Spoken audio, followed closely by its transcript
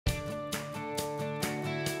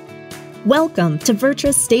Welcome to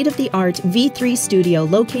VirTra's state-of-the-art V3 studio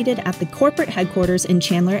located at the corporate headquarters in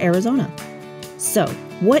Chandler, Arizona. So,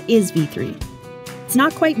 what is V3? It's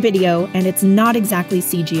not quite video, and it's not exactly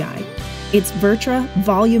CGI. It's VirTra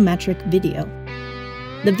Volumetric Video.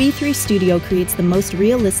 The V3 studio creates the most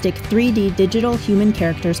realistic 3D digital human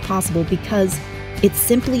characters possible because it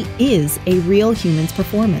simply is a real human's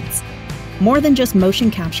performance. More than just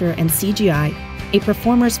motion capture and CGI, a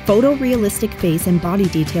performer's photorealistic face and body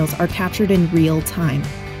details are captured in real time.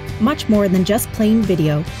 Much more than just plain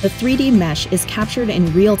video, the 3D mesh is captured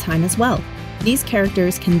in real time as well. These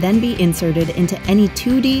characters can then be inserted into any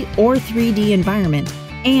 2D or 3D environment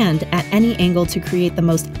and at any angle to create the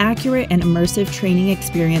most accurate and immersive training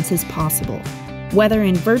experiences possible. Whether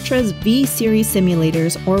in VirTra's V-Series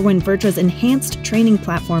simulators or when VirTra's enhanced training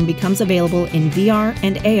platform becomes available in VR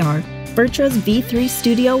and AR, VirTra's V3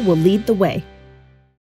 Studio will lead the way.